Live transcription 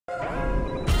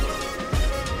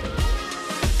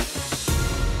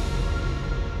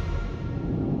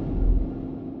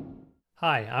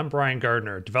Hi, I'm Brian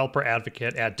Gardner, developer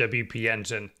advocate at WP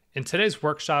Engine. In today's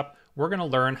workshop, we're going to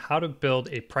learn how to build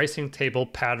a pricing table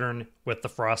pattern with the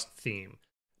Frost theme.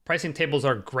 Pricing tables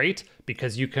are great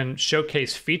because you can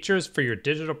showcase features for your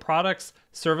digital products,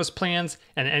 service plans,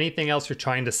 and anything else you're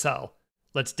trying to sell.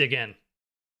 Let's dig in.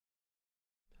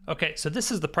 Okay, so this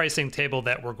is the pricing table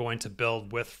that we're going to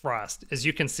build with Frost. As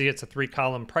you can see, it's a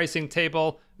 3-column pricing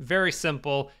table, very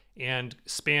simple, and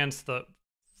spans the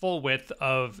full width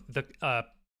of the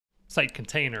site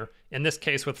container. In this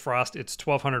case with Frost, it's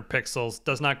 1200 pixels,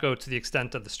 does not go to the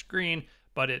extent of the screen,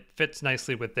 but it fits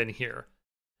nicely within here.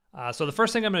 So the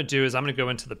first thing I'm going to do is I'm going to go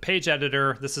into the page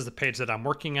editor. This is the page that I'm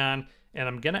working on, and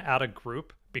I'm going to add a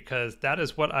group because that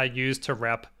is what I use to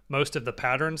wrap most of the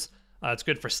patterns. It's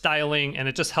good for styling, and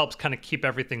it just helps kind of keep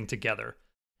everything together.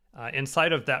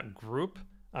 Inside of that group,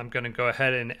 I'm going to go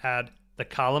ahead and add the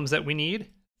columns that we need,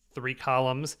 3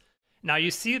 columns. Now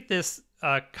you see this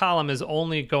column is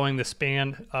only going the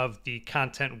span of the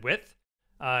content width.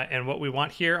 And what we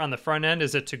want here on the front end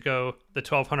is it to go the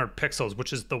 1200 pixels,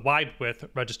 which is the wide width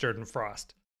registered in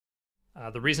Frost.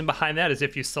 The reason behind that is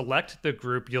if you select the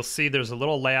group, you'll see there's a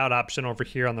little layout option over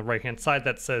here on the right-hand side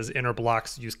that says inner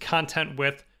blocks use content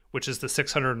width, which is the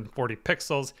 640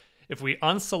 pixels. If we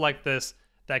unselect this,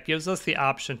 that gives us the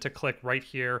option to click right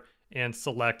here and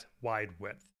select wide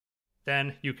width.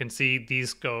 Then you can see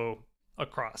these go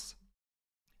across.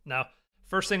 Now,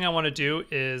 first thing I want to do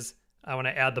is I want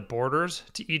to add the borders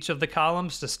to each of the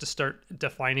columns just to start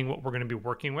defining what we're going to be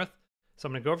working with. So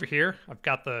I'm going to go over here. I've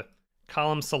got the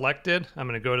column selected. I'm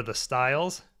going to go to the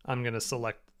styles. I'm going to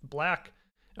select black,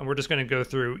 and we're just going to go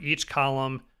through each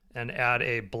column and add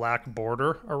a black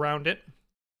border around it.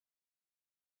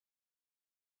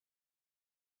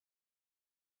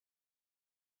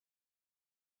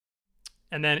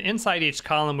 And then inside each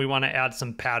column, we want to add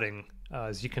some padding.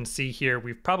 As you can see here,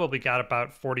 we've probably got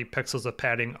about 40 pixels of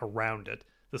padding around it.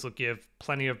 This will give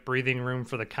plenty of breathing room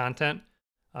for the content.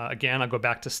 Again, I'll go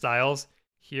back to styles.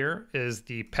 Here is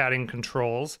the padding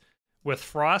controls. With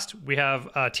Frost, we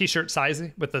have t-shirt size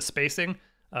with the spacing,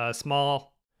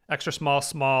 small, extra small,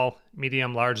 small,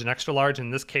 medium, large, and extra large. In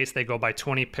this case, they go by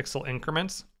 20 pixel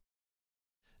increments.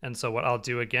 And so what I'll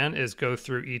do again is go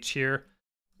through each here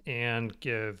and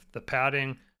give the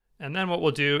padding. And then what we'll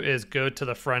do is go to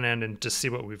the front end and just see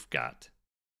what we've got.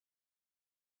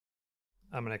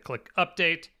 I'm going to click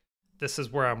update. This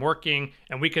is where I'm working,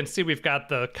 and we can see we've got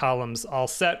the columns all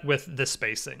set with the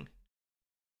spacing.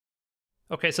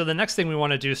 Okay, so the next thing we want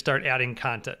to do is start adding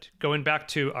content. Going back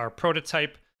to our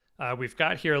prototype, we've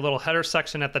got here a little header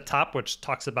section at the top, which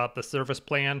talks about the service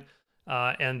plan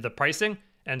and the pricing.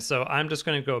 And so I'm just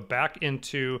going to go back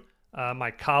into my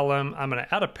column. I'm going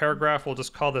to add a paragraph. We'll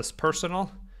just call this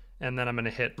personal. And then I'm going to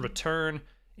hit return,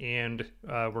 and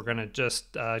we're going to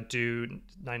just do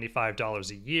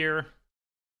 $95 a year.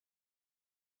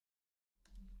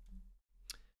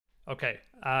 Okay,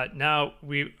 now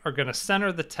we are going to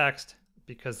center the text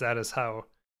because that is how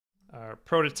our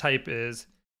prototype is.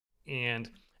 And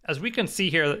as we can see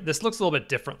here, this looks a little bit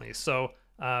differently. So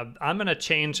I'm going to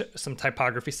change some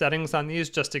typography settings on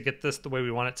these just to get this the way we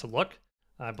want it to look.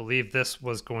 I believe this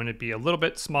was going to be a little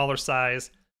bit smaller size.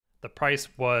 The price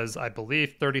was, I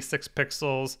believe, 36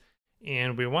 pixels,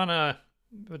 and we'll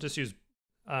just use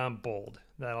bold.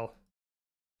 That'll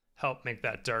help make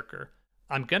that darker.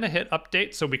 I'm gonna hit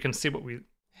update so we can see what we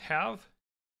have.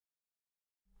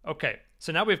 Okay,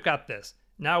 so now we've got this.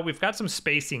 Now we've got some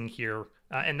spacing here,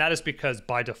 and that is because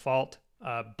by default,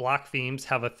 block themes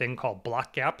have a thing called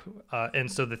block gap,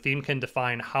 and so the theme can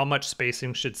define how much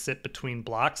spacing should sit between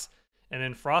blocks. And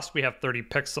in Frost, we have 30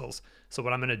 pixels. So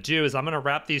what I'm going to do is I'm going to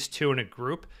wrap these two in a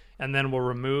group, and then we'll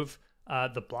remove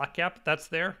the block gap that's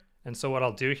there. And so what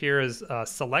I'll do here is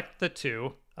select the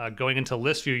two. Going into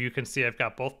list view, you can see I've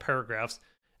got both paragraphs.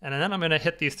 And then I'm going to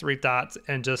hit these 3 dots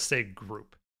and just say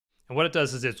group. And what it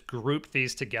does is it's group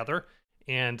these together.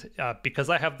 And because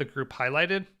I have the group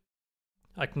highlighted,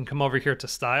 I can come over here to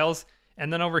styles.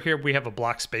 And then over here, we have a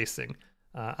block spacing.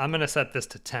 I'm going to set this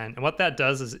to 10. And what that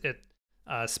does is it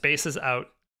spaces out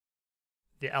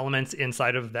the elements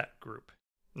inside of that group.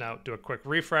 Now do a quick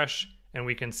refresh, and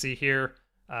we can see here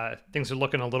things are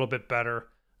looking a little bit better.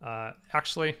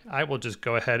 Actually, I will just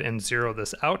go ahead and zero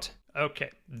this out. Okay,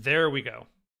 there we go.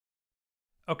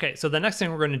 Okay, so the next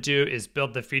thing we're going to do is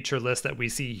build the feature list that we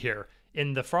see here.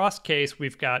 In the Frost case,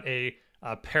 we've got a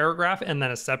paragraph and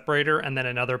then a separator and then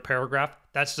another paragraph.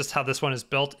 That's just how this one is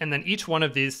built. And then each one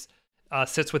of these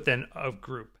sits within a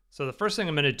group. So the first thing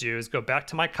I'm going to do is go back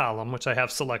to my column, which I have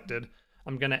selected.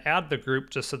 I'm going to add the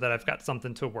group just so that I've got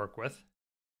something to work with.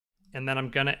 And then I'm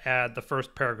going to add the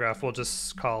first paragraph. We'll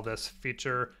just call this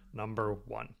feature number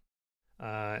 1.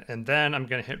 And then I'm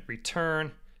going to hit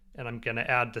return, and I'm going to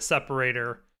add the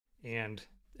separator. And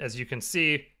as you can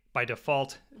see, by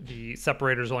default, the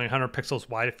separator is only 100 pixels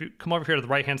wide. If you come over here to the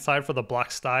right-hand side for the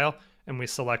block style, and we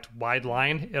select wide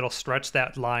line, it'll stretch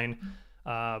that line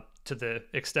to the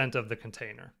extent of the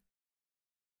container.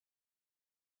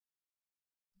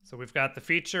 So we've got the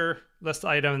feature list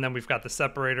item, and then we've got the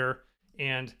separator.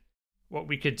 And what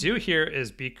we could do here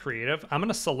is be creative. I'm going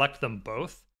to select them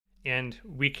both, and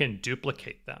we can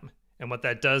duplicate them. And what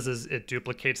that does is it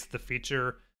duplicates the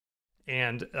feature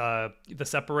and the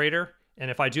separator.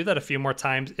 And if I do that a few more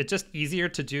times, it's just easier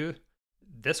to do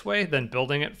this way than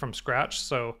building it from scratch.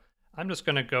 So I'm just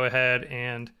going to go ahead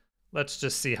and let's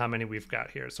just see how many we've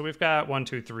got here. So we've got 1,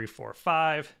 2, 3, 4,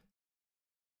 5.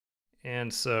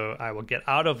 And so I will get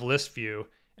out of list view.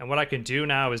 And what I can do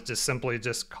now is just simply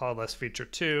just call this feature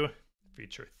 2,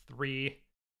 feature 3,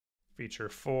 feature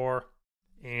 4,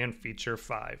 and feature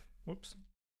 5. Whoops.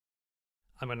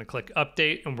 I'm going to click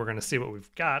update, and we're going to see what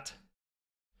we've got.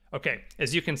 Okay,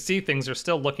 as you can see, things are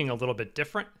still looking a little bit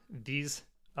different. These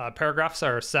paragraphs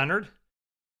are centered,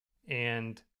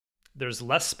 and there's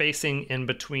less spacing in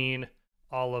between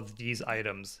all of these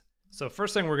items. So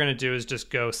first thing we're going to do is just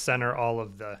go center all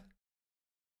of the,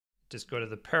 just go to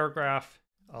the paragraph,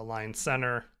 align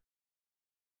center.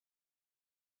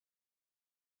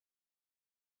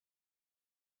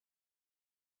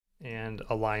 And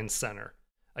align center.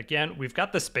 Again, we've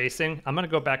got the spacing. I'm going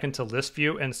to go back into list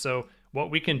view. And so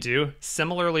what we can do,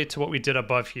 similarly to what we did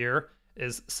above here,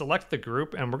 is select the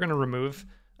group, and we're going to remove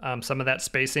some of that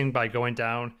spacing by going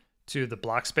down to the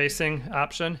block spacing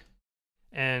option.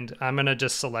 And I'm going to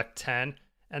just select 10,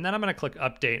 and then I'm going to click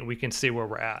update, and we can see where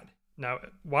we're at. Now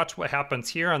watch what happens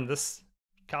here on this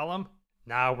column.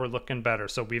 Now we're looking better.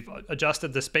 So we've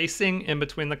adjusted the spacing in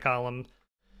between the columns.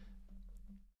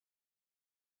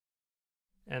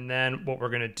 And then what we're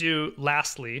going to do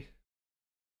lastly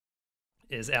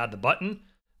is add the button.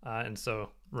 And so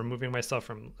removing myself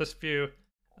from list view,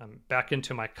 I'm back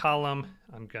into my column.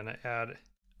 I'm going to add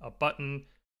a button,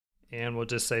 and we'll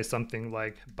just say something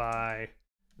like buy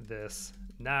this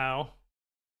now.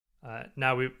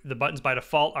 Now the buttons by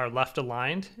default are left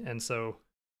aligned. And so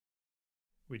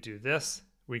we do this.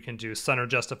 We can do center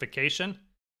justification.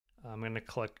 I'm going to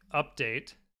click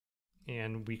update,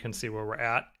 and we can see where we're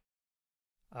at.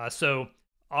 So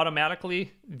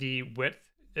automatically the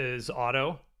width is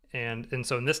auto. And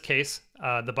so in this case,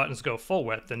 the buttons go full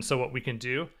width. And so what we can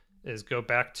do is go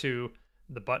back to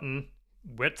the button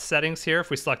width settings here. If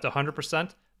we select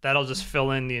 100%, that'll just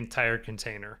fill in the entire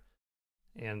container.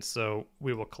 And so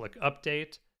we will click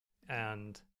update,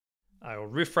 and I will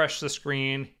refresh the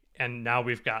screen. And now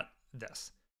we've got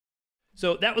this.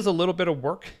 So that was a little bit of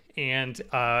work, and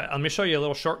let me show you a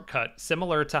little shortcut.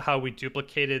 Similar to how we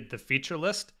duplicated the feature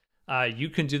list, you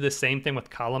can do the same thing with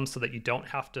columns so that you don't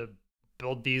have to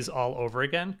build these all over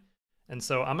again. And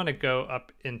so I'm going to go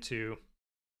up into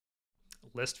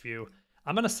list view.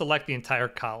 I'm going to select the entire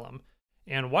column,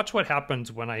 and watch what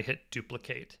happens when I hit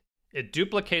duplicate. It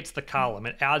duplicates the column.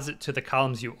 It adds it to the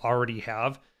columns you already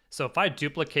have. So if I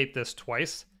duplicate this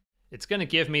twice, it's going to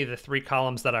give me the 3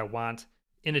 columns that I want,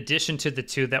 in addition to the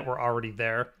 2 that were already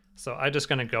there. So I'm just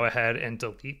going to go ahead and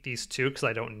delete these 2 because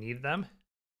I don't need them.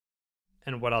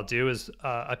 And what I'll do is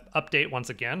update once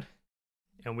again,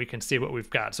 and we can see what we've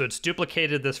got. So it's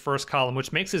duplicated this first column,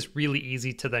 which makes this really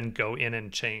easy to then go in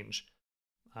and change.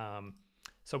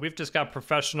 So we've just got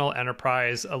professional,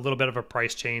 enterprise, a little bit of a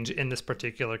price change in this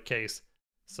particular case.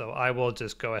 So I will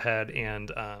just go ahead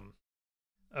and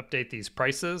update these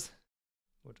prices.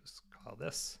 We'll just call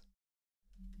this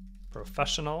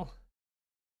professional,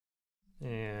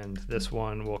 and this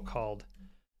one we'll call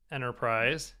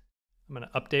enterprise. I'm going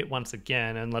to update once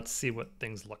again, and let's see what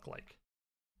things look like.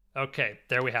 Okay,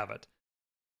 there we have it.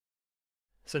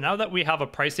 So now that we have a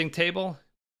pricing table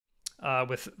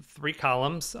with 3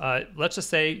 columns, let's just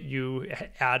say you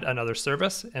add another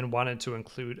service and wanted to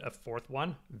include a 4th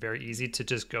one. Very easy to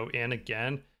just go in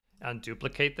again and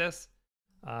duplicate this.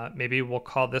 Maybe we'll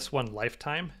call this one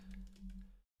lifetime.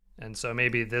 And so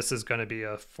maybe this is going to be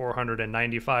a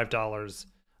 $495,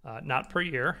 not per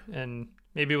year. And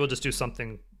maybe we'll just do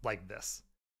something like this.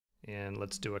 And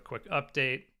let's do a quick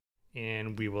update,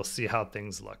 and we will see how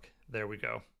things look. There we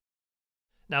go.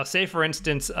 Now, say for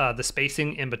instance, the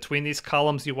spacing in between these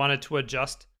columns you wanted to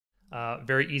adjust.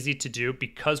 Very easy to do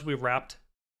because we wrapped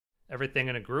everything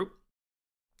in a group.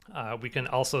 We can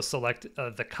also select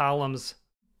the columns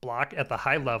block at the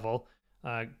high level,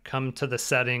 come to the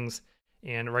settings,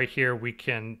 and right here we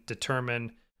can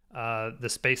determine the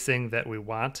spacing that we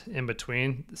want in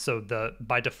between. So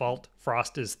by default,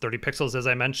 frost is 30 pixels, as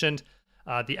I mentioned.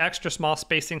 The extra small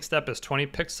spacing step is 20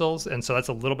 pixels, and so that's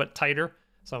a little bit tighter.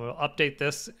 So I'm going to update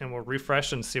this and we'll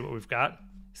refresh and see what we've got.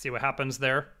 See what happens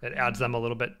there. It adds them a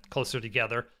little bit closer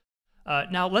together.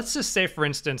 Now let's just say, for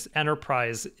instance,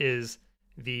 Enterprise is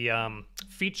the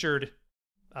featured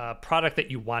product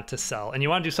that you want to sell, and you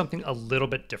want to do something a little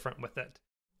bit different with it.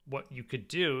 What you could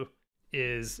do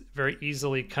is very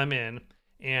easily come in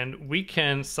and we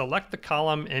can select the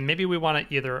column, and maybe we want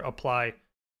to either apply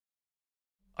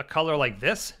a color like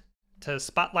this to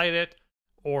spotlight it,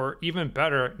 or even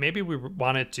better, maybe we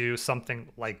want to do something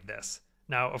like this.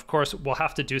 Now, of course, we'll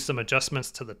have to do some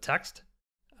adjustments to the text.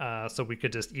 So we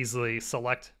could just easily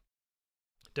select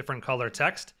different color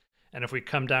text. And if we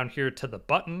come down here to the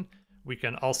button, we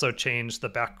can also change the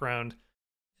background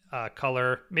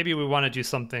color. Maybe we want to do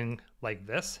something like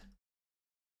this.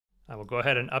 I will go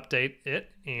ahead and update it,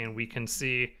 and we can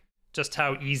see just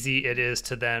how easy it is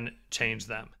to then change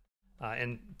them.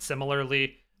 And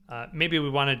similarly, maybe we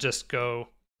want to just go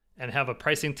and have a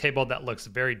pricing table that looks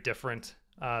very different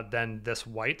than this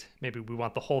white. Maybe we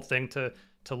want the whole thing to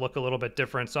look a little bit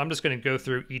different. So I'm just going to go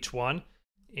through each one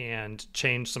and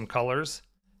change some colors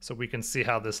so we can see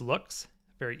how this looks.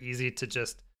 Very easy to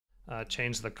just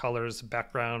change the colors,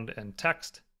 background, and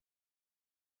text.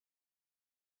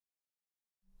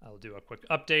 I'll do a quick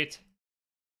update.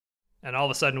 And all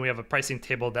of a sudden we have a pricing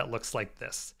table that looks like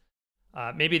this.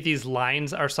 Maybe these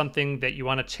lines are something that you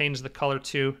want to change the color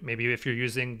to. Maybe if you're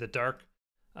using the dark,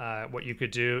 what you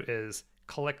could do is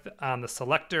click on the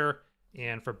selector,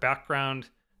 and for background,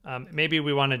 maybe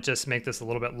we want to just make this a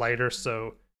little bit lighter.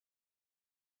 So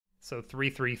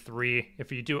 333.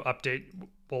 If you do update,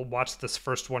 we'll watch this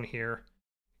first one here.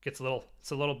 It's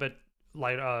a little bit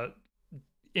light.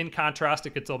 In contrast,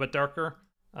 it gets a little bit darker.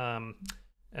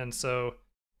 And so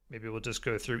maybe we'll just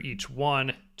go through each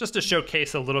one just to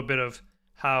showcase a little bit of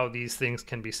how these things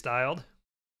can be styled.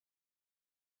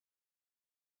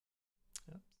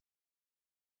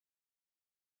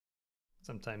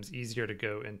 Sometimes easier to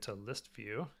go into list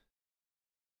view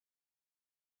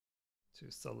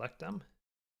to select them.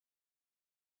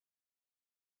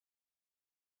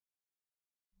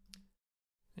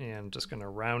 And just going to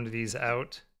round these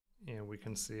out, and we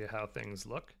can see how things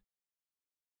look.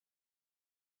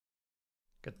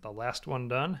 Get the last one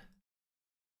done.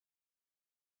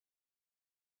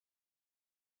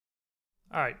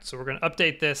 All right, so we're going to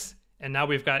update this, and now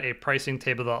we've got a pricing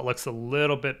table that looks a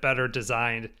little bit better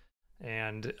designed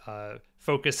and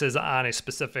focuses on a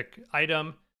specific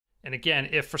item. And again,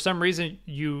 if for some reason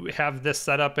you have this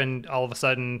set up and all of a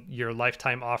sudden your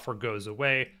lifetime offer goes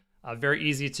away, very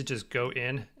easy to just go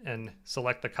in and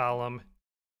select the column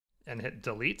and hit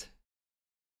delete.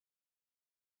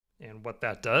 And what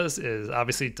that does is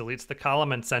obviously deletes the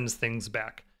column and sends things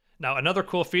back. Now, another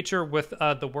cool feature with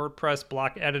the WordPress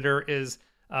block editor is,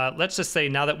 let's just say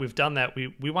now that we've done that,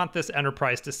 we want this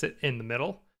enterprise to sit in the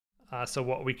middle. So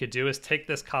what we could do is take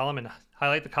this column and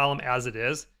highlight the column as it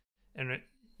is. And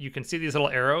you can see these little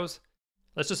arrows.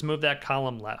 Let's just move that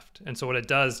column left. And so what it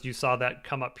does, you saw that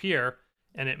come up here,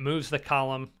 and it moves the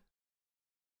column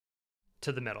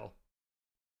to the middle.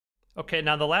 Okay,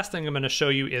 now the last thing I'm going to show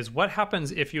you is what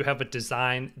happens if you have a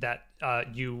design that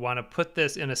you want to put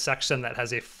this in a section that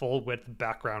has a full width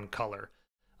background color.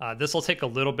 This will take a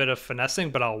little bit of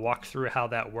finessing, but I'll walk through how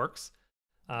that works.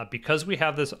 Because we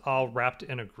have this all wrapped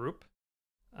in a group,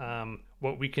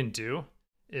 what we can do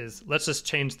is let's just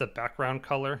change the background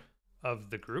color of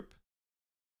the group.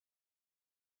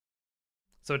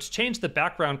 So it's changed the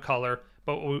background color,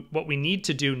 but what we need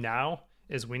to do now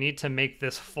is we need to make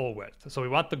this full width. So we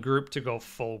want the group to go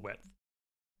full width.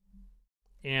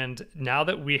 And now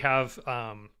that we have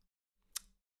a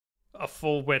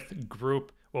full width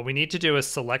group, what we need to do is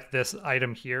select this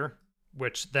item here,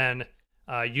 which then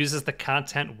uses the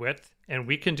content width, and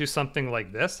we can do something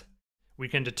like this. We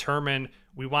can determine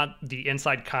we want the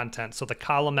inside content, so the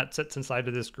column that sits inside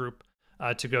of this group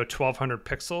to go 1200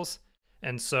 pixels.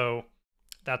 And so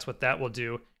that's what that will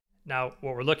do. Now,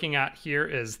 what we're looking at here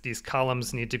is these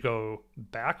columns need to go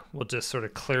back. We'll just sort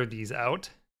of clear these out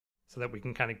so that we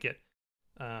can kind of get,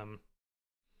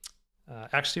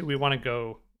 actually we want to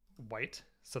go white,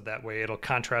 so that way it'll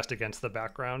contrast against the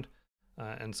background.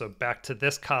 And so back to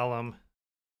this column,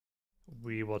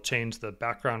 we will change the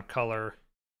background color,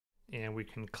 and we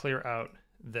can clear out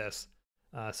this.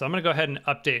 So I'm going to go ahead and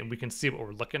update, and we can see what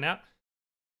we're looking at.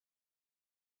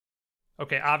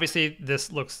 Okay, obviously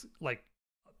this looks like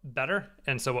better.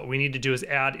 And so what we need to do is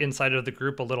add inside of the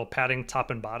group a little padding top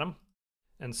and bottom.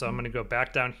 And so I'm going to go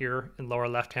back down here in lower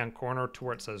left-hand corner to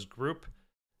where it says group.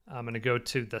 I'm going to go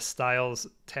to the Styles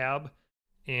tab,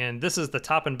 and this is the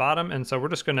top and bottom, and so we're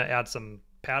just going to add some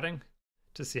padding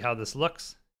to see how this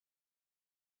looks.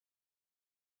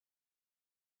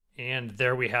 And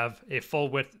there we have a full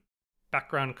width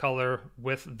background color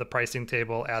with the pricing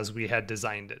table as we had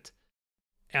designed it.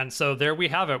 And so there we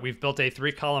have it. We've built a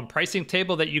 3-column pricing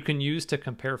table that you can use to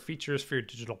compare features for your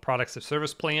digital products or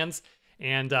service plans.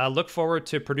 And look forward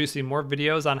to producing more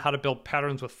videos on how to build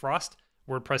patterns with Frost.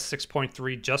 WordPress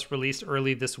 6.3 just released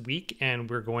early this week, and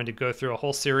we're going to go through a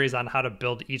whole series on how to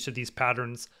build each of these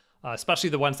patterns, especially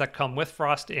the ones that come with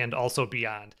Frost and also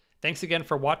beyond. Thanks again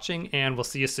for watching, and we'll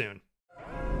see you soon.